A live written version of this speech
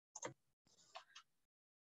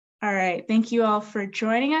All right, thank you all for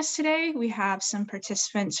joining us today. We have some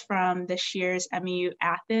participants from this year's MEU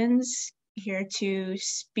Athens here to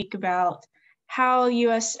speak about how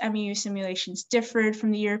US MEU simulations differed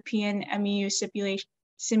from the European MEU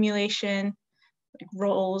simulation, like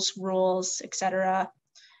roles, rules, etc.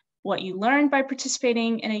 What you learned by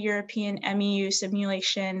participating in a European MEU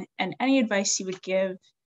simulation, and any advice you would give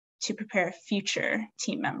to prepare a future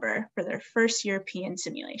team member for their first European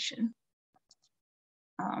simulation.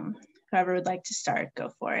 Whoever would like to start,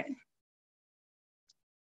 go for it.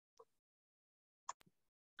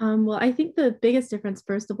 Well, I think the biggest difference,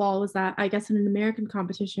 first of all, was that I guess in an American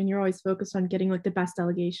competition, you're always focused on getting like the best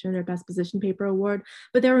delegation or best position paper award,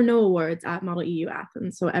 but there were no awards at Model EU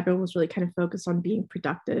Athens. So everyone was really kind of focused on being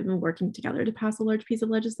productive and working together to pass a large piece of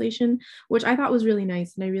legislation, which I thought was really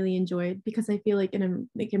nice and I really enjoyed, because I feel like in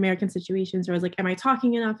American situations where I was like, am I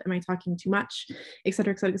talking enough? Am I talking too much? Et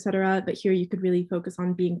cetera, et cetera, et cetera. But here you could really focus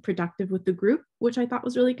on being productive with the group, which I thought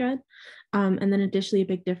was really good. And then additionally, a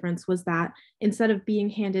big difference was that instead of being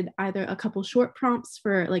handed either a couple short prompts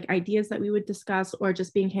for like ideas that we would discuss, or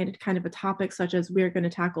just being handed kind of a topic such as we're going to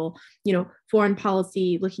tackle, foreign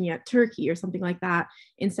policy looking at Turkey or something like that,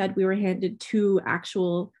 instead we were handed two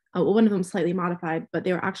actual one of them slightly modified, but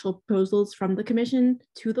they were actual proposals from the commission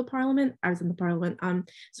to the parliament. I was in the parliament.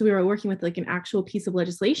 So we were working with like an actual piece of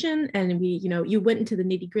legislation, and we, you went into the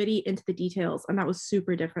nitty gritty, into the details. And that was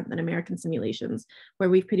super different than American simulations, where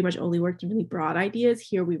we've pretty much only worked in really broad ideas.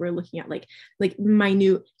 Here we were looking at like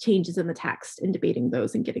minute changes in the text and debating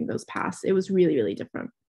those and getting those passed. It was really, really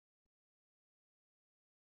different.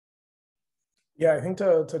 Yeah, I think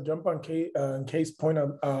to jump on Kay's point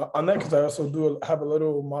on that, because I also have a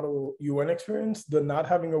little Model UN experience, the not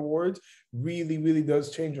having awards really, really does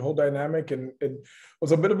change the whole dynamic. And it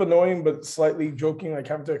was a bit of annoying, but slightly joking, like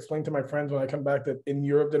having to explain to my friends when I come back that in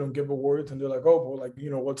Europe, they don't give awards, and they're like, oh, well, like,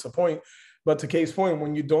 what's the point? But to Kay's point,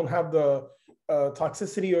 when you don't have the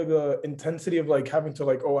toxicity or the intensity of like having to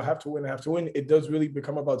like, oh, I have to win, it does really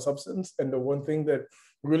become about substance. And the one thing that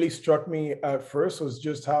really struck me at first was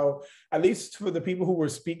just how, at least for the people who were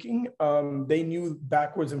speaking, they knew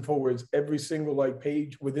backwards and forwards every single like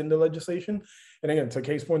page within the legislation. And again, to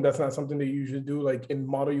Kay's point, that's not something they usually do like in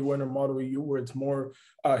Model UN or Model EU, where it's more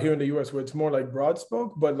here in the US, where it's more like broad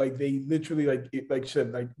spoke, but like they literally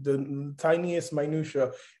said the tiniest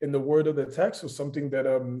minutia in the word of the text was something that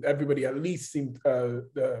everybody at least seemed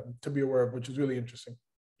to be aware of, which is really interesting.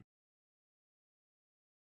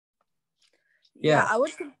 Yeah, I would.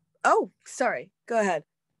 Oh, sorry. Go ahead.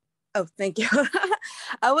 Oh, thank you.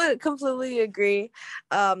 I would completely agree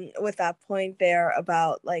with that point there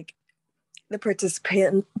about like the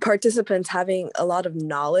participants having a lot of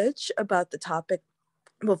knowledge about the topic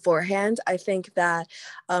beforehand. I think that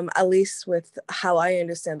at least with how I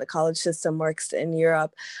understand the college system works in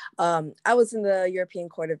Europe, I was in the European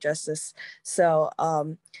Court of Justice, so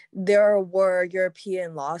there were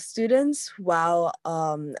European law students while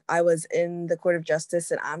I was in the Court of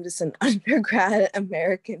Justice, and I'm just an undergrad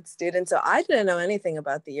American student, so I didn't know anything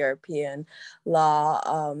about the European law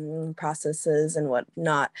processes and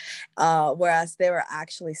whatnot, whereas they were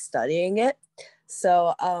actually studying it.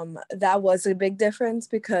 So that was a big difference,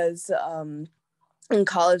 because in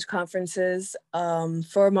college conferences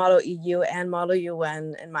for Model EU and Model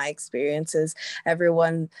UN, in my experiences,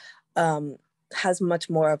 everyone has much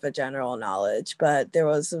more of a general knowledge, but there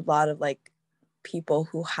was a lot of like people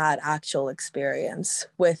who had actual experience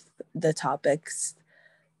with the topics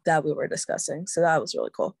that we were discussing. So that was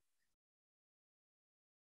really cool.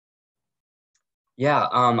 Yeah,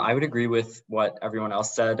 I would agree with what everyone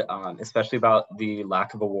else said, especially about the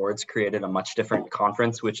lack of awards created a much different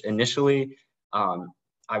conference, which initially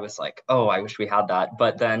I was like, oh, I wish we had that.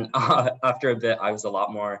 But then after a bit, I was a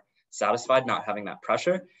lot more satisfied not having that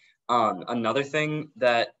pressure. Another thing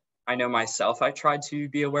that I know myself I tried to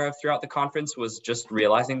be aware of throughout the conference was just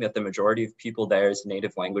realizing that the majority of people there's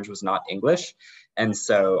native language was not English. And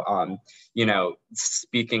so,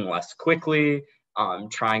 speaking less quickly,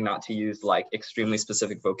 trying not to use like extremely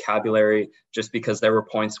specific vocabulary, just because there were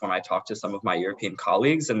points when I talked to some of my European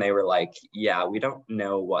colleagues and they were like, yeah, we don't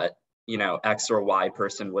know what, X or Y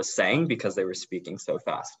person was saying because they were speaking so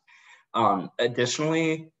fast.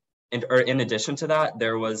 Additionally, in addition to that,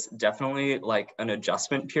 there was definitely like an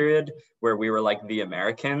adjustment period where we were like the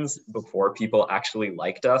Americans before people actually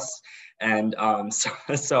liked us. And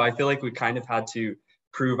so I feel like we kind of had to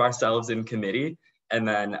prove ourselves in committee. And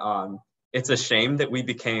then it's a shame that we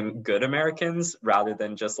became good Americans rather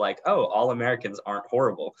than just like, oh, all Americans aren't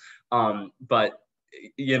horrible. But,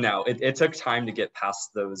 it took time to get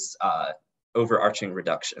past those overarching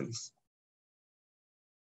reductions.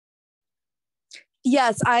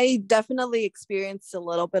 Yes, I definitely experienced a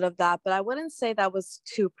little bit of that, but I wouldn't say that was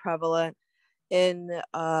too prevalent in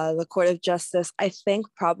the Court of Justice. I think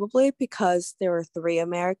probably because there were 3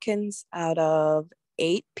 Americans out of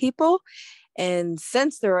 8 people. And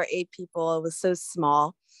since there were 8 people, it was so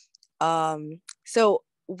small. So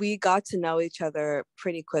we got to know each other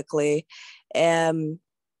pretty quickly. And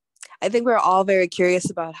I think we're all very curious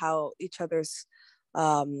about how each other's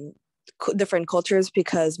different cultures,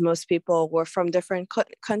 because most people were from different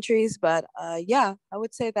countries. But yeah, I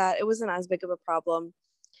would say that it wasn't as big of a problem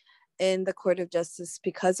in the Court of Justice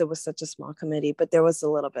because it was such a small committee, but there was a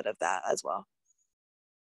little bit of that as well.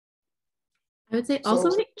 I would say also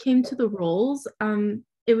when it came to the roles,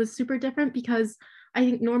 it was super different because I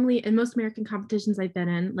think normally in most American competitions I've been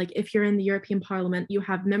in, like if you're in the European Parliament, you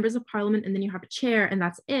have members of Parliament and then you have a chair and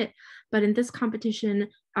that's it. But in this competition,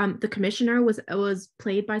 the commissioner was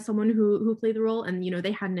played by someone who played the role, and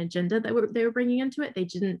they had an agenda that they were bringing into it. They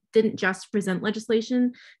didn't just present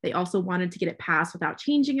legislation; they also wanted to get it passed without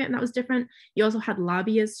changing it, and that was different. You also had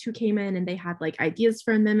lobbyists who came in and they had like ideas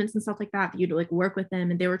for amendments and stuff like that. You'd like work with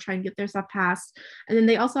them, and they were trying to get their stuff passed. And then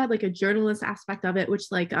they also had like a journalist aspect of it,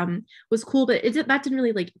 which like was cool, but that didn't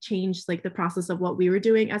really like change like the process of what we were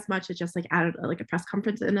doing as much. It just like added like a press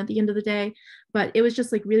conference in at the end of the day. But it was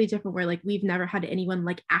just like really different, where like we've never had anyone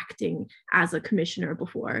like acting as a commissioner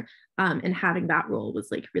before, and having that role was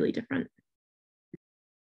like really different.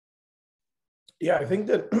 Yeah, I think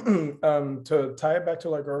that to tie it back to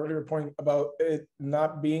like our earlier point about it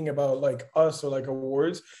not being about like us or like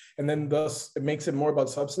awards, and then thus it makes it more about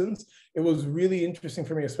substance. It was really interesting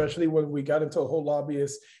for me, especially when we got into a whole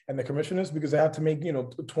lobbyists and the commissioners, because they have to make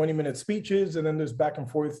 20-minute speeches, and then there's back and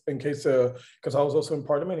forth in case because I was also in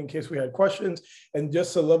Parliament in case we had questions, and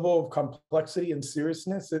just a level of complexity and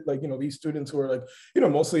seriousness that like these students who are like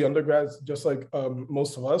mostly undergrads, just like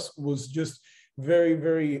most of us, was just very,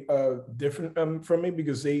 very different from me,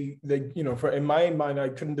 because they in my mind, I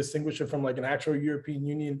couldn't distinguish it from like an actual European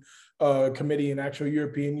Union committee, an actual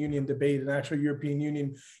European Union debate, an actual European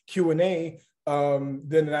Union Q&A,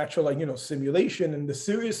 than an actual like simulation. And the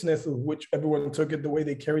seriousness of which everyone took it, the way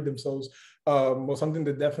they carried themselves, was something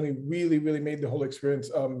that definitely really, really made the whole experience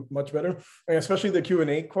much better. And especially the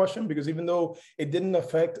Q&A question, because even though it didn't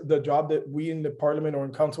affect the job that we in the Parliament or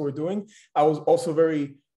in Council were doing, I was also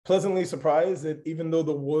very pleasantly surprised that even though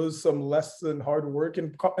there was some less than hard work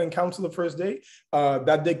in council the first day,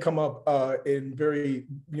 that did come up in very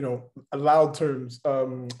loud terms,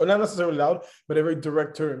 or not necessarily loud, but in very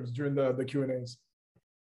direct terms during the Q&As.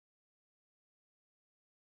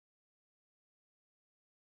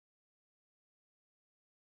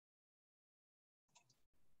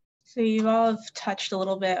 So you all have touched a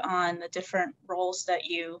little bit on the different roles that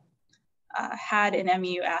you had in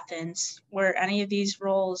MU Athens. Were any of these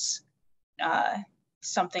roles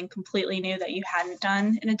something completely new that you hadn't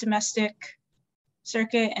done in a domestic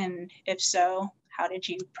circuit? And if so, how did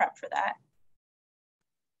you prep for that?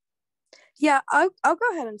 Yeah, I'll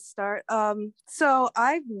go ahead and start. So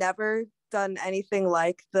I've never done anything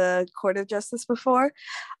like the Court of Justice before.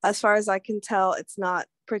 As far as I can tell, it's not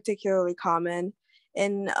particularly common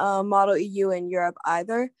in Model EU in Europe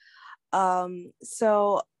either.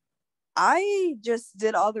 So I just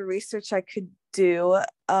did all the research I could do,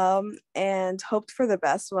 and hoped for the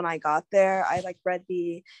best when I got there. I like read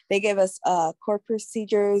they gave us court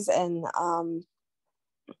procedures and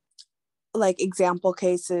like example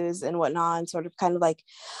cases and whatnot, and sort of kind of like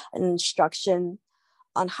an instruction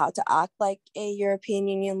on how to act like a European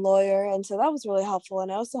Union lawyer. And so that was really helpful.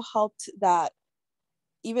 And it also helped that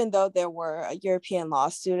even though there were European law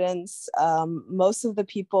students, most of the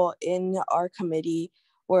people in our committee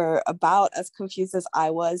were about as confused as I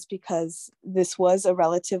was, because this was a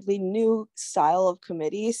relatively new style of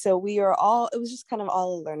committee. So it was just kind of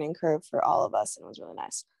all a learning curve for all of us, and it was really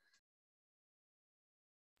nice.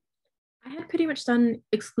 I had pretty much done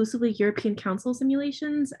exclusively European Council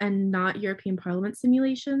simulations and not European Parliament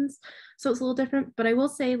simulations. So it's a little different, but I will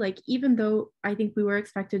say, like, even though I think we were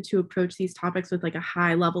expected to approach these topics with like a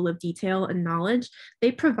high level of detail and knowledge,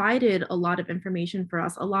 they provided a lot of information for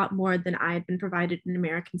us, a lot more than I had been provided in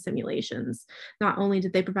American simulations. Not only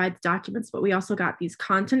did they provide the documents, but we also got these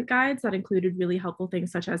content guides that included really helpful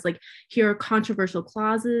things such as like, here are controversial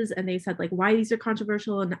clauses, and they said like why these are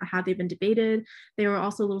controversial and how they've been debated. There were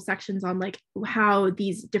also little sections on on like how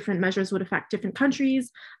these different measures would affect different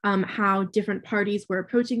countries, how different parties were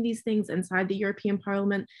approaching these things inside the European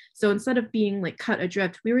Parliament. So instead of being like cut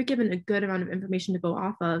adrift, we were given a good amount of information to go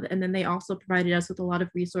off of. And then they also provided us with a lot of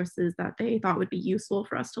resources that they thought would be useful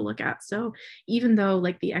for us to look at. So even though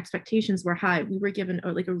like the expectations were high, we were given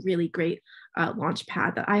like a really great launch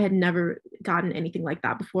pad that I had never gotten anything like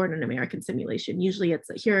that before in an American simulation. Usually it's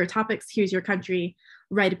like, here are topics, here's your country,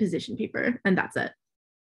 write a position paper, and that's it.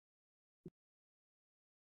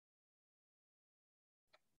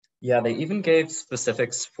 Yeah, they even gave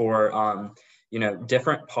specifics for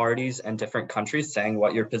different parties and different countries saying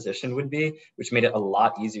what your position would be, which made it a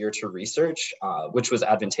lot easier to research, which was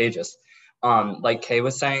advantageous. Like Kay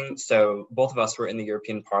was saying, so both of us were in the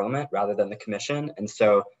European Parliament rather than the Commission. And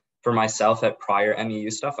so for myself at prior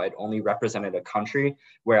MEU stuff, I'd only represented a country,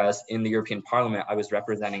 whereas in the European Parliament, I was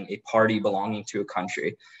representing a party belonging to a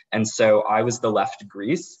country. And so I was the left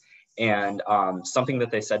Greece. And something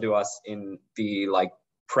that they said to us in the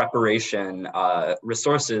preparation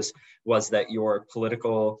resources was that your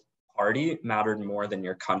political party mattered more than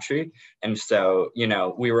your country. And so,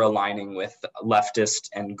 we were aligning with leftist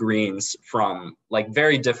and Greens from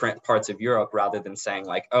very different parts of Europe rather than saying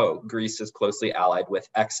oh, Greece is closely allied with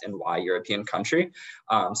X and Y European country.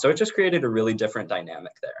 So it just created a really different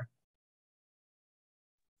dynamic there.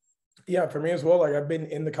 Yeah, for me as well. I've been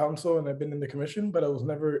in the council and I've been in the commission, but I was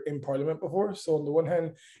never in parliament before. So on the one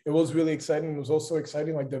hand, it was really exciting. It was also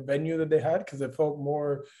exciting, the venue that they had, because it felt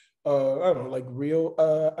more, I don't know, real,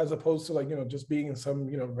 as opposed to just being in some,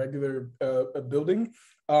 regular building.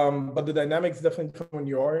 But the dynamics definitely when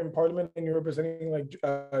you are in parliament and you're representing,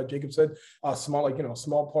 Jacob said, a small,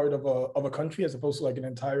 small part of a country, as opposed to an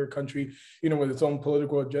entire country, with its own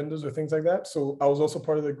political agendas or things like that. So I was also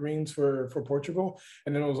part of the Greens for Portugal.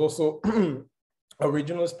 And then it was also a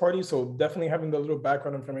regionalist party. So definitely having the little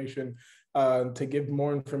background information to give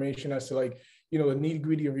more information as to the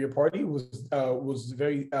nitty-gritty of your party was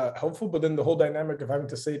very helpful. But then the whole dynamic of having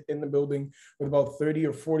to sit in the building with about 30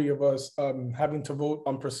 or 40 of us, having to vote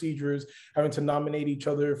on procedures, having to nominate each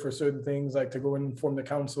other for certain things, to go and inform the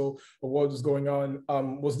council of what was going on,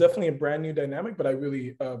 was definitely a brand new dynamic. But I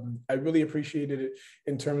really appreciated it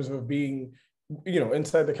in terms of being,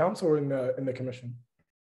 inside the council or in the commission.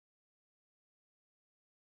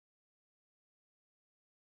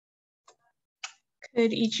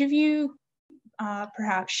 Could each of you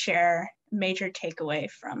perhaps share a major takeaway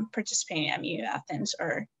from participating in MEU Athens,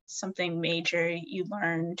 or something major you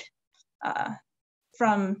learned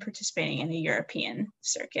from participating in the European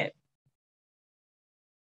circuit?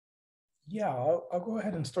 Yeah, I'll go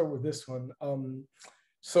ahead and start with this one.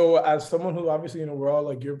 So as someone who obviously, we're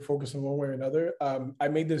all Europe focused in one way or another, I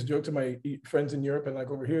made this joke to my friends in Europe and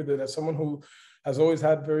over here that as someone who has always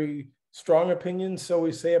had very strong opinions, so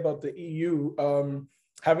we say, about the EU,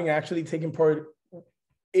 having actually taken part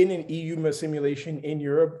in an EU simulation in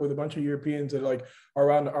Europe with a bunch of Europeans that are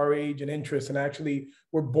around our age and interest, and actually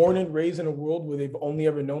were born and raised in a world where they've only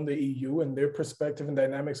ever known the EU, and their perspective and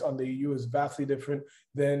dynamics on the EU is vastly different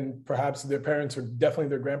than perhaps their parents or definitely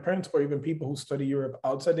their grandparents or even people who study Europe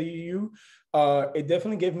outside the EU. It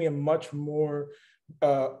definitely gave me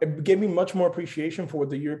it gave me much more appreciation for what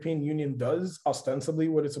the European Union does, ostensibly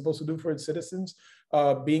what it's supposed to do for its citizens,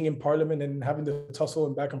 being in parliament and having to tussle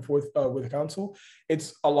and back and forth with the council.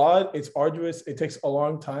 It's a lot, it's arduous, it takes a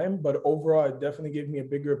long time, but overall, it definitely gave me a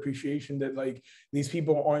bigger appreciation that these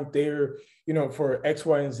people aren't there, for X,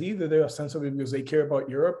 Y, and Z. They're there ostensibly because they care about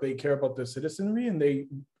Europe, they care about their citizenry, and they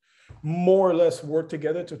more or less work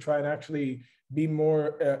together to try and actually be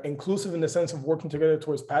more inclusive in the sense of working together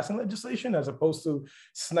towards passing legislation, as opposed to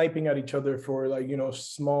sniping at each other for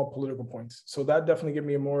small political points. So that definitely gave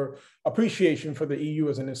me a more appreciation for the EU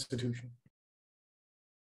as an institution.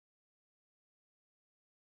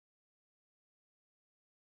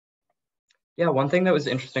 Yeah, one thing that was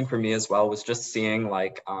interesting for me as well was just seeing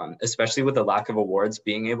especially with the lack of awards,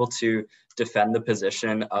 being able to defend the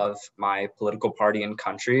position of my political party and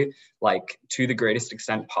country, to the greatest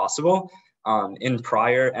extent possible. In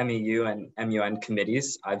prior MEU and MUN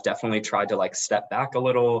committees, I've definitely tried to step back a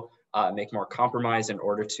little, make more compromise in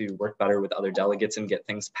order to work better with other delegates and get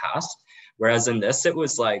things passed. Whereas in this, it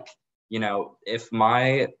was if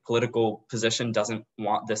my political position doesn't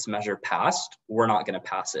want this measure passed, we're not going to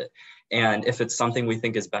pass it. And if it's something we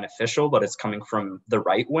think is beneficial, but it's coming from the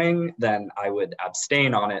right wing, then I would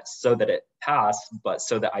abstain on it so that it passed, but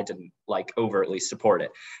so that I didn't overtly support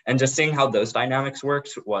it. And just seeing how those dynamics worked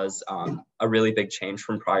was a really big change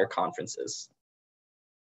from prior conferences.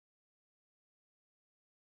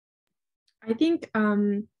 I think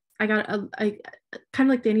I got I kind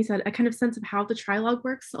of like Danny said, a kind of sense of how the trilogue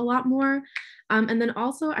works a lot more. And then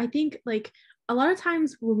also I think like a lot of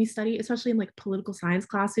times when we study, especially in like political science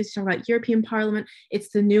classes, you talk about European Parliament, it's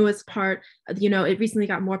the newest part, you know, it recently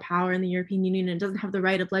got more power in the European Union and doesn't have the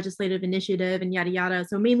right of legislative initiative and yada, yada.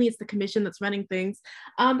 So mainly it's the commission that's running things.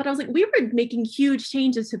 But I was like, we were making huge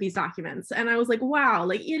changes to these documents. And I was like, wow,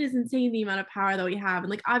 like it is insane the amount of power that we have. And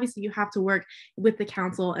like, obviously you have to work with the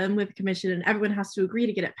council and with the commission and everyone has to agree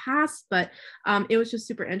to get it passed. But it was just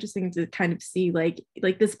super interesting to kind of see like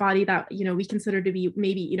this body that, you know, we consider to be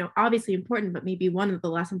maybe, you know, obviously important, but maybe one of the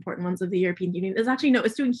less important ones of the European Union is actually, no,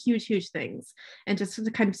 it's doing huge, huge things. And just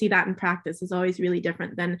to kind of see that in practice is always really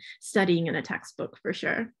different than studying in a textbook for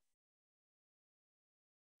sure.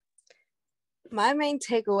 My main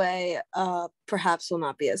takeaway perhaps will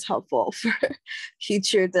not be as helpful for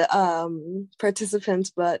future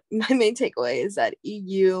participants, but my main takeaway is that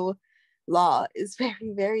EU law is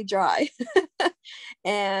very, very dry.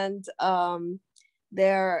 And I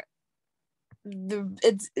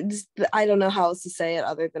don't know how else to say it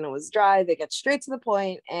other than it was dry. They get straight to the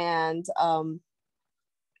point, and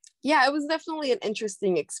yeah, it was definitely an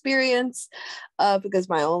interesting experience because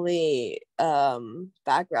my only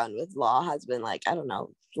background with law has been like, I don't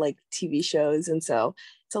know, like TV shows, and so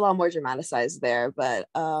it's a lot more dramatized there. But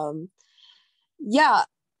yeah,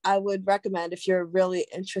 I would recommend, if you're really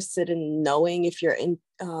interested in knowing if you're in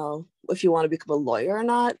if you want to become a lawyer or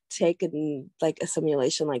not, take like a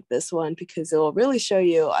simulation like this one, because it will really show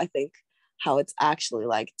you, I think, how it's actually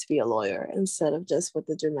like to be a lawyer instead of just with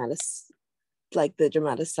the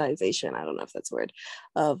dramatization, I don't know if that's a word,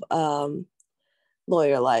 of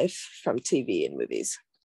lawyer life from TV and movies.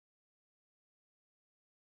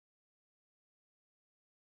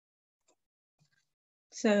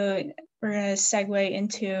 So we're going to segue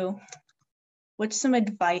into what's some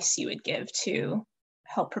advice you would give to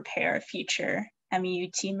help prepare a future MEU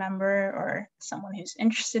team member or someone who's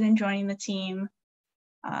interested in joining the team?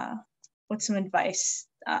 What's some advice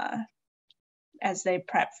as they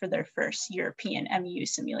prep for their first European MEU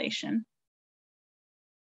simulation?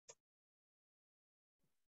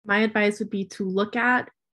 My advice would be to look at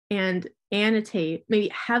and annotate, maybe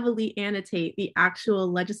heavily annotate the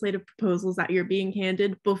actual legislative proposals that you're being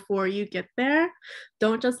handed before you get there.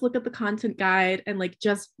 Don't just look at the content guide and like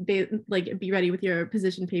just be ready with your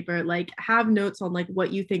position paper. Like have notes on like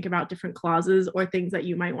what you think about different clauses or things that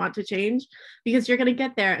you might want to change, because you're going to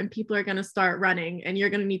get there and people are going to start running and you're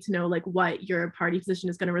going to need to know like what your party position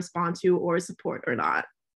is going to respond to or support or not.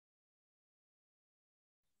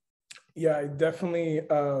 Yeah, I definitely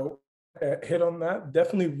hit on that.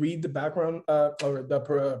 Definitely read the background or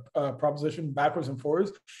the proposition backwards and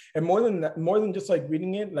forwards, and more than just like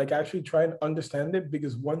reading it, like actually try and understand it.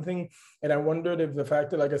 Because one thing, and I wondered if the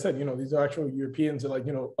fact that, like I said, you know, these are actual Europeans that like,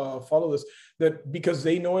 you know, follow this, that because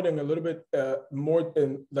they know it in a little bit more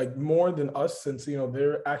than us, since, you know,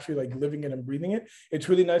 they're actually like living it and breathing it. It's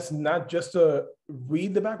really nice not just to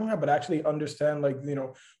read the background, but actually understand, like, you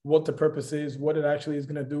know, what the purpose is, what it actually is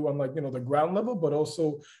going to do on, like, you know, the ground level, but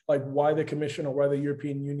also like why the Commission or why the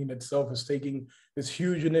European Union itself is taking this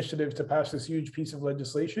huge initiative to pass this huge piece of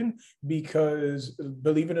legislation. Because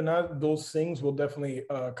believe it or not, those things will definitely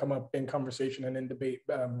come up in conversation and in debate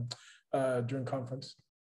during conference.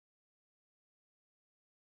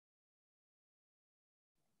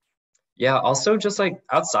 Yeah, also just like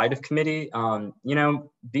outside of committee, you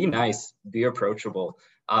know, be nice, be approachable.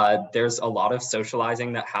 There's a lot of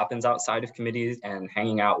socializing that happens outside of committees and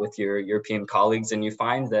hanging out with your European colleagues, and you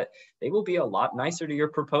find that they will be a lot nicer to your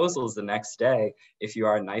proposals the next day if you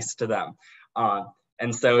are nice to them.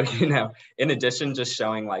 And so, you know, in addition, just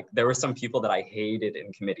showing like there were some people that I hated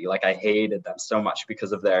in committee, like I hated them so much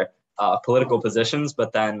because of their political positions,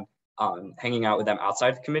 but then hanging out with them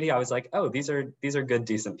outside of committee, I was like, oh, these are good,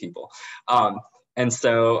 decent people. And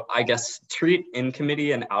so I guess treat in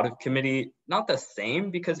committee and out of committee not the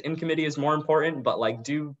same, because in committee is more important, but like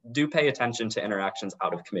do pay attention to interactions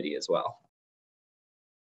out of committee as well.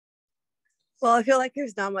 Well, I feel like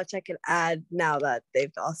there's not much I can add now that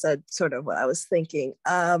they've all said sort of what I was thinking.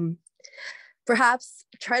 Perhaps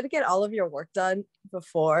try to get all of your work done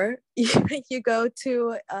before you go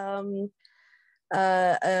to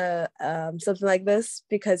something like this,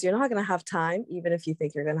 because you're not going to have time, even if you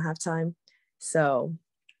think you're going to have time. So,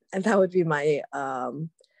 and that would be my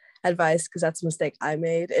advice, because that's a mistake I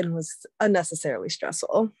made and was unnecessarily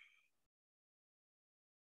stressful.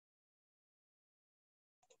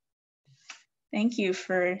 Thank you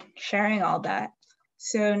for sharing all that.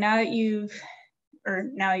 So now that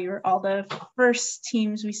you're all the first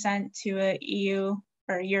teams we sent to a EU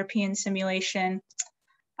or European simulation,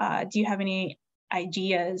 do you have any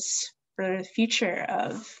ideas for the future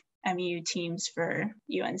of MEU teams for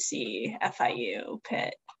UNC, FIU,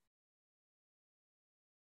 Pitt.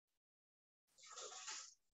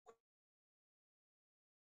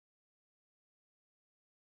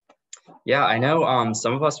 Yeah, I know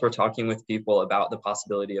some of us were talking with people about the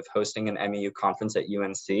possibility of hosting an MEU conference at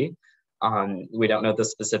UNC. We don't know the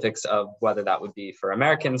specifics of whether that would be for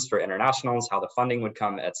Americans, for internationals, how the funding would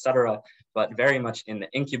come, et cetera, but very much in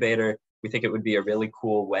the incubator. We think it would be a really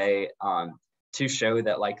cool way to show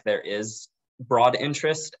that like there is broad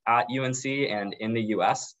interest at UNC and in the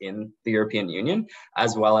US, in the European Union,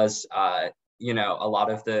 as well as you know, a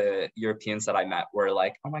lot of the Europeans that I met were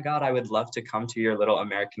like, oh my God, I would love to come to your little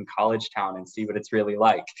American college town and see what it's really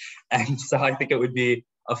like. And so I think it would be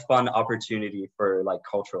a fun opportunity for like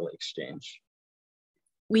cultural exchange.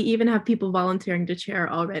 We even have people volunteering to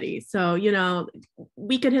chair already. So, you know,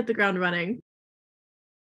 we could hit the ground running.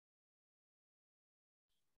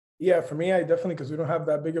 Yeah, for me, I definitely, because we don't have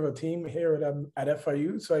that big of a team here at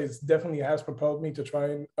FIU, so it definitely has propelled me to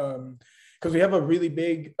try and, because we have a really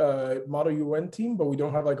big Model UN team, but we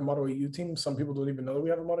don't have like a Model EU team. Some people don't even know that we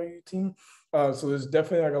have a Model EU team. So there's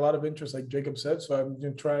definitely like a lot of interest, like Jacob said. So I'm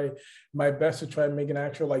gonna try my best to try and make an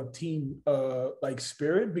actual like team like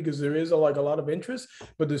spirit, because there is a lot of interest,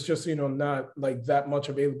 but there's just, you know, not like that much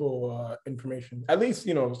available information, at least,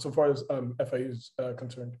 you know, so far as FIU is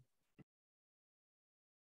concerned.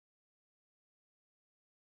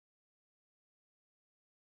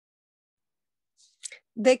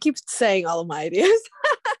 They keep saying all of my ideas.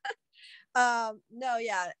 No,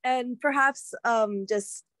 yeah, and perhaps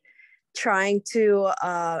just trying to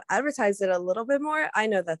advertise it a little bit more. I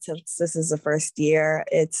know that since this is the first year,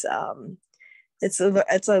 it's a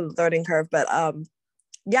learning curve, but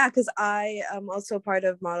yeah, because I am also part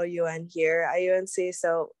of Model UN here at UNC,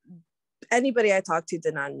 so anybody I talked to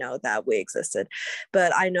did not know that we existed,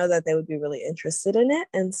 but I know that they would be really interested in it.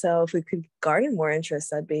 And so if we could garner more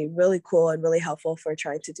interest, that'd be really cool and really helpful for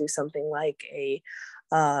trying to do something like a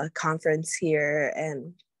conference here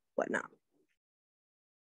and whatnot.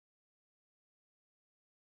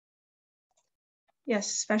 Yes,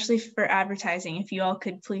 especially for advertising. If you all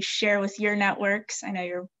could please share with your networks. I know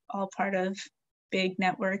you're all part of big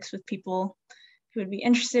networks with people who would be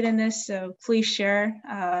interested in this, so please share.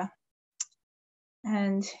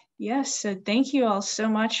 And yes, so thank you all so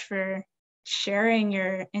much for sharing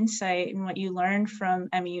your insight and what you learned from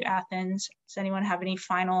MEU Athens. Does anyone have any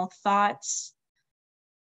final thoughts?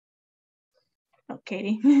 Oh,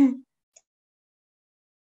 Katie.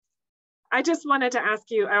 I just wanted to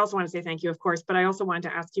ask you, I also want to say thank you, of course, but I also wanted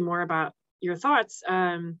to ask you more about your thoughts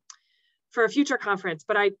for a future conference.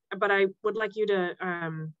 But I would like you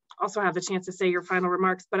to also have the chance to say your final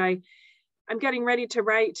remarks. But I'm getting ready to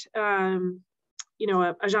write you know,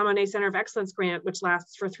 a Jean Monnet Center of Excellence grant, which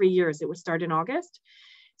lasts for 3 years. It would start in August.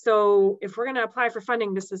 So if we're going to apply for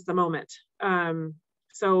funding, this is the moment.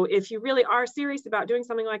 So if you really are serious about doing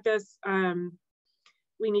something like this,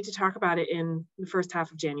 we need to talk about it in the first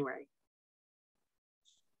half of January.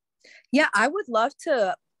 Yeah, I would love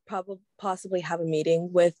to possibly have a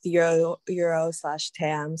meeting with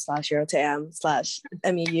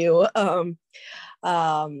Euro/TAM/EuroTAM/MEU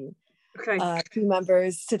team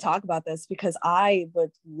members to talk about this, because I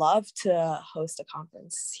would love to host a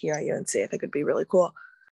conference here at UNC. I think it'd be really cool.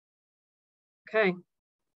 Okay.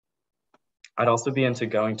 I'd also be into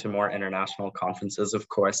going to more international conferences, of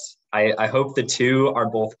course. I hope the two are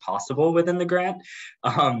both possible within the grant,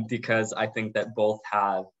 because I think that both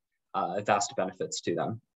have vast benefits to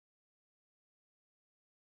them.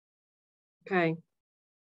 Okay.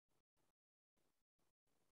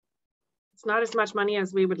 It's not as much money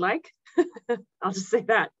as we would like. I'll just say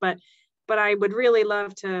that, but I would really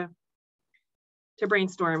love to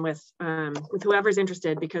brainstorm with whoever's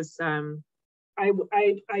interested, because I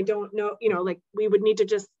don't know, you know, like we would need to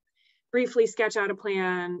just briefly sketch out a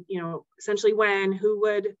plan, you know, essentially when, who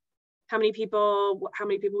would, how many people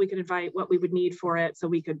we could invite, what we would need for it, so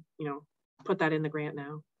we could, you know, put that in the grant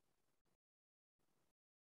now.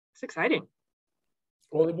 It's exciting.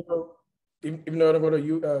 Well, even though I don't go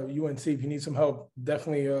to UNC, if you need some help,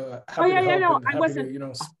 definitely happy to help. No, and I happy wasn't. to, you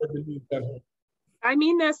know, spread the news down here. I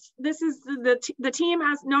mean this is the team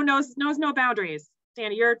knows no boundaries.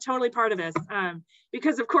 Danny, you're totally part of this,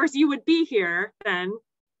 because of course you would be here then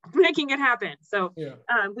making it happen. So yeah.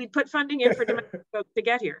 We'd put funding in for domestic folks to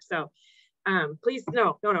get here. So please,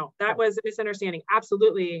 no, that was a misunderstanding.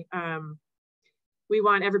 Absolutely. We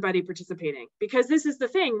want everybody participating, because this is the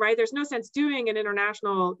thing, right? There's no sense doing an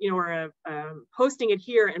international, you know, or hosting it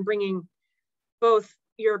here and bringing both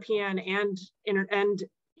European and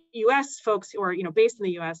US folks, or, you know, based in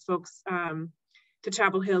the US folks, to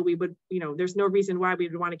Chapel Hill, we would, there's no reason why we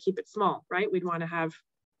would want to keep it small, right? We'd want to have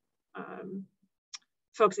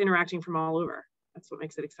folks interacting from all over. That's what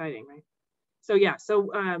makes it exciting, right? So yeah,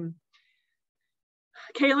 so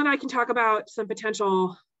Kayla and I can talk about some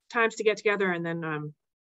potential times to get together, and then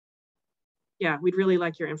yeah, we'd really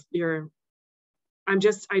like your I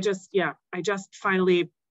just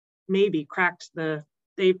finally maybe cracked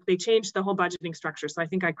they changed the whole budgeting structure, so I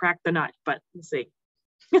think I cracked the nut, but we'll see.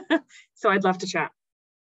 So I'd love to chat.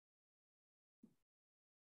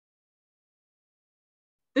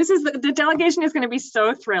 The delegation is going to be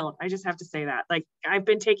so thrilled. I just have to say that. Like, I've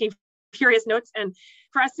been taking furious notes, and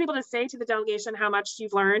for us to be able to say to the delegation how much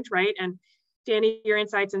you've learned, right? And Danny, your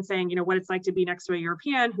insights and saying, what it's like to be next to a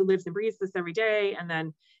European who lives and breathes this every day. And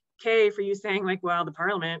then Kay, for you saying like, well, the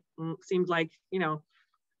parliament seemed like,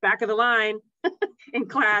 back of the line in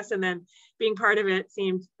class, and then being part of it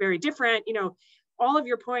seemed very different. All of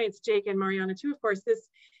your points, Jake and Mariana too, of course,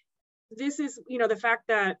 this is, the fact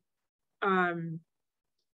that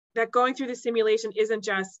that going through the simulation isn't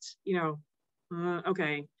just,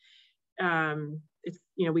 okay, it's,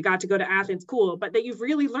 we got to go to Athens, cool, but that you've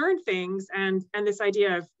really learned things, and this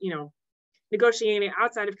idea of, negotiating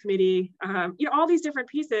outside of committee, all these different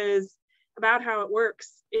pieces about how it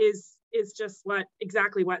works is just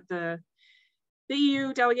exactly what the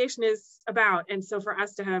EU delegation is about. And so for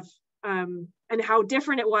us to have, and how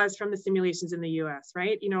different it was from the simulations in the US,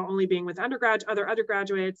 right? Only being with other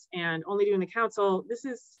undergraduates and only doing the council, this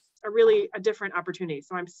is a different opportunity.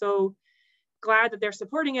 So I'm so glad that they're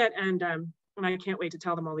supporting it, and I can't wait to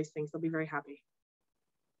tell them all these things. They'll be very happy.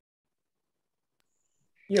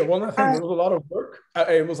 Yeah, one other thing, it was a lot of work.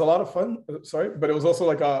 It was a lot of fun, sorry, but it was also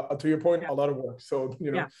like to your point, a lot of work. So,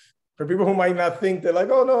 for people who might not think, they're like,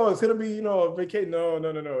 oh no, it's gonna be, a vacation. No.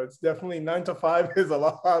 It's definitely 9 to 5 is a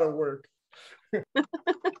lot of work.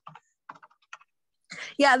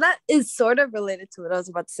 Yeah, that is sort of related to what I was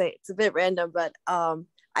about to say. It's a bit random, but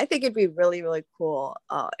I think it'd be really, really cool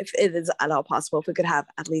if it is at all possible, if we could have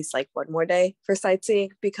at least like one more day for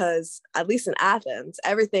sightseeing, because at least in Athens,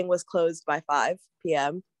 everything was closed by 5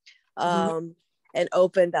 p.m. And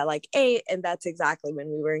opened at like 8, and that's exactly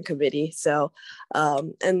when we were in committee. So,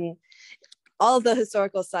 and all of the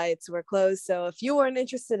historical sites were closed. So if you weren't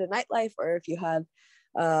interested in nightlife, or if you had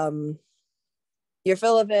your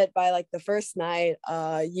fill of it by like the first night,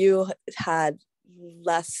 you had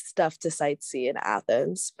less stuff to sightsee in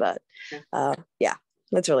Athens. But yeah,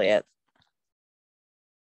 that's really it.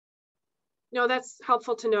 No, that's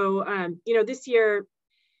helpful to know. This year,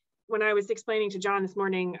 when I was explaining to John this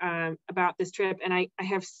morning about this trip, and I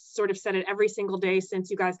have sort of said it every single day since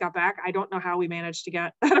you guys got back, I don't know how we managed to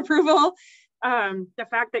get that approval. The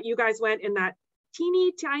fact that you guys went in that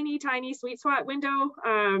teeny, tiny sweet spot window,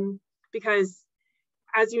 because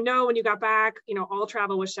as you know, when you got back, all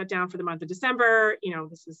travel was shut down for the month of December.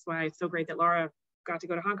 This is why it's so great that Laura got to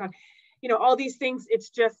go to Hong Kong. All these things, it's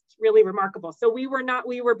just really remarkable. So we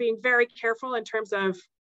were being very careful in terms of,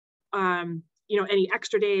 any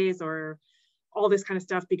extra days or all this kind of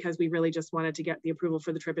stuff, because we really just wanted to get the approval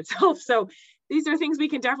for the trip itself. So these are things we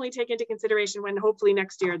can definitely take into consideration when hopefully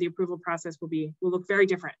next year the approval process will look very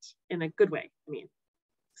different in a good way.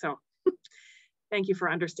 So thank you for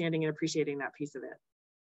understanding and appreciating that piece of it.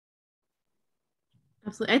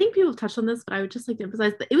 Absolutely. I think people have touched on this, but I would just like to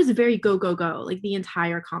emphasize that it was very go, like the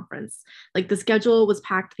entire conference. Like the schedule was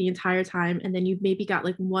packed the entire time, and then you maybe got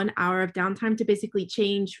like 1 hour of downtime to basically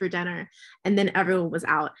change for dinner, and then everyone was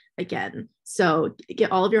out again. So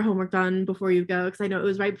get all of your homework done before you go, because I know it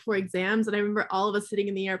was right before exams, and I remember all of us sitting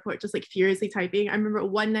in the airport just like furiously typing. I remember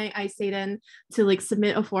one night I stayed in to like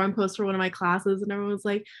submit a forum post for one of my classes, and everyone was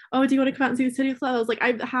like, oh, do you want to come out and see the city club? I was like,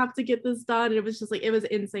 I have to get this done. And it was just like, it was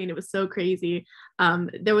insane. It was so crazy.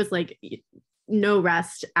 There was like no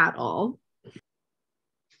rest at all.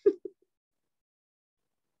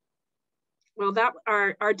 Well, that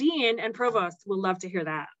our dean and provost will love to hear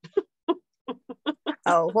that.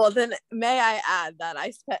 Oh, well then may I add that I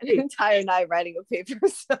spent an entire night writing a paper,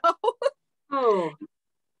 so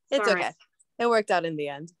it's okay. It worked out in the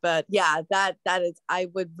end. But yeah, that is, I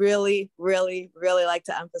would really, really, really like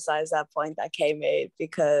to emphasize that point that Kay made,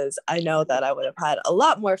 because I know that I would have had a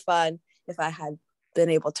lot more fun if I had been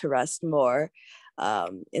able to rest more,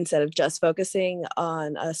 instead of just focusing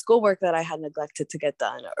on schoolwork that I had neglected to get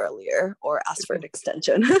done earlier or asked for an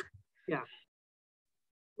extension. Yeah.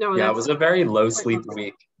 No, yeah, it was a very low sleep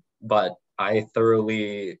week, but I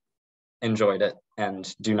thoroughly enjoyed it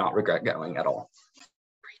and do not regret going at all.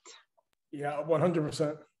 Great. Yeah,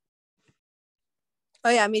 100%. Oh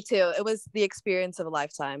yeah, me too. It was the experience of a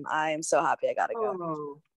lifetime. I am so happy I got to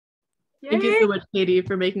go. Thank you so much, Katie,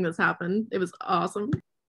 for making this happen. It was awesome.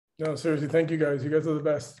 No, seriously, thank you guys. You guys are the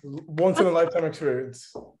best. Once in a lifetime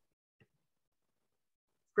experience.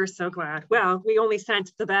 We're so glad. Well, we only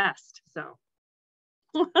sent the best, so.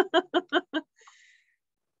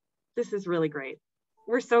 This is really great.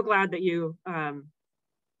 We're so glad that you,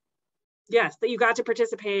 yes, that you got to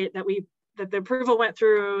participate, that the approval went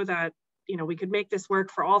through, that, you know, we could make this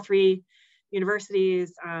work for all 3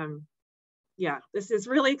 universities. Yeah, this is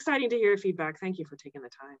really exciting to hear your feedback. Thank you for taking the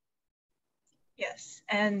time. Yes,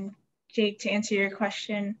 and Jake, to answer your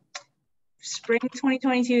question, spring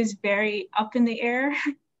 2022 is very up in the air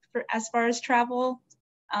for as far as travel.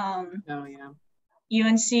 Oh yeah.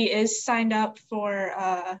 UNC is signed up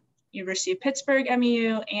for University of Pittsburgh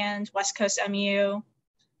MEU and West Coast MEU,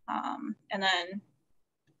 and then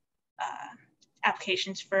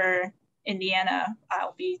applications for Indiana.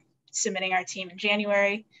 I'll be submitting our team in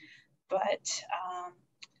January, but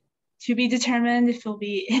to be determined if it'll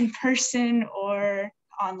be in person or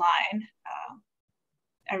online.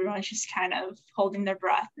 Everyone's just kind of holding their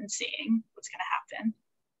breath and seeing what's going to happen.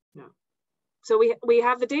 Yeah. So we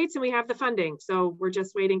have the dates and we have the funding. So we're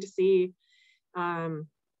just waiting to see,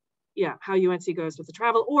 yeah, how UNC goes with the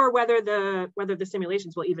travel, or whether the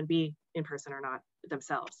simulations will even be in person or not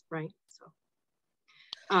themselves, right? So.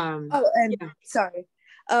 Yeah. Sorry.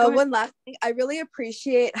 One last thing, I really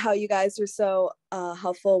appreciate how you guys were so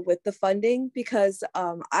helpful with the funding, because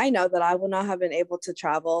I know that I would not have been able to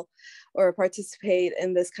travel or participate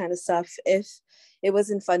in this kind of stuff if it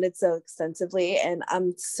wasn't funded so extensively. And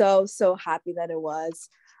I'm so happy that it was,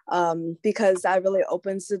 because that really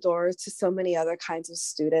opens the doors to so many other kinds of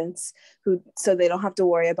students so they don't have to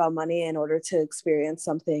worry about money in order to experience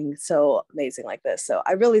something so amazing like this. So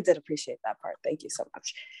I really did appreciate that part. Thank you so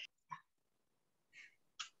much.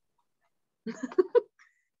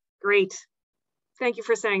 Great. Thank you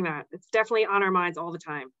for saying that. It's definitely on our minds all the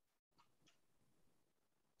time.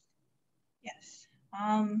 Yes.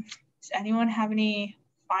 Does anyone have any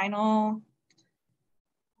final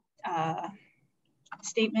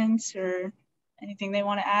statements or anything they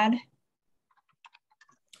want to add?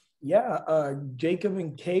 Yeah, Jacob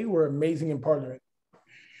and Kay were amazing in Parliament.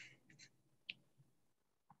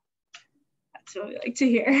 That's what we like to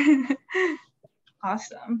hear.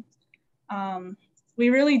 Awesome. We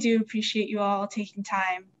really do appreciate you all taking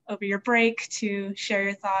time over your break to share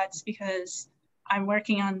your thoughts, because I'm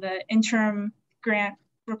working on the interim grant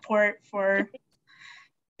report for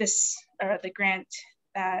this, or the grant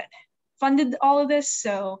that funded all of this.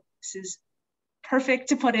 So this is perfect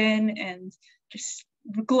to put in, and just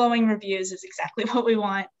glowing reviews is exactly what we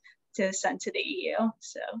want to send to the EU.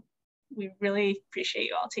 So we really appreciate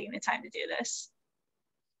you all taking the time to do this.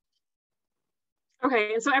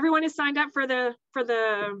 Okay, and so everyone is signed up for the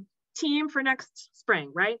team for next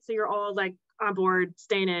spring, right? So you're all like on board,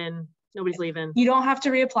 staying in, nobody's leaving. You don't have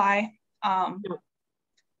to reapply.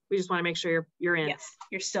 We just want to make sure you're in. Yes,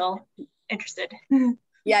 you're still interested.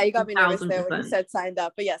 Yeah, you got me nervous there 1000%. when you said signed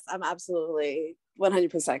up, but yes, I'm absolutely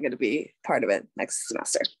 100% going to be part of it next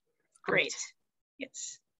semester. Great.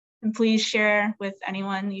 Yes, and please share with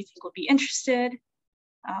anyone you think will be interested.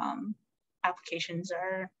 Applications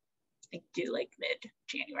are, I think, due like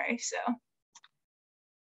mid-January. So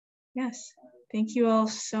yes, thank you all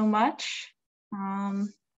so much.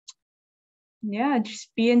 Yeah,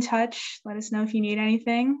 just be in touch. Let us know if you need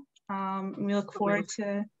anything. We look forward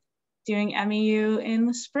to doing MEU in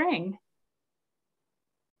the spring.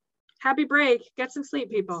 Happy break. Get some sleep,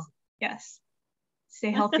 people. Yes.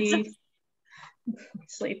 Stay healthy.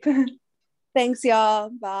 Sleep. Thanks, y'all.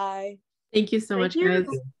 Bye. Thank you so much, guys.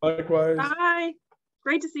 Likewise. Bye.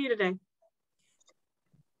 Great to see you today.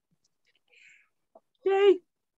 Yay.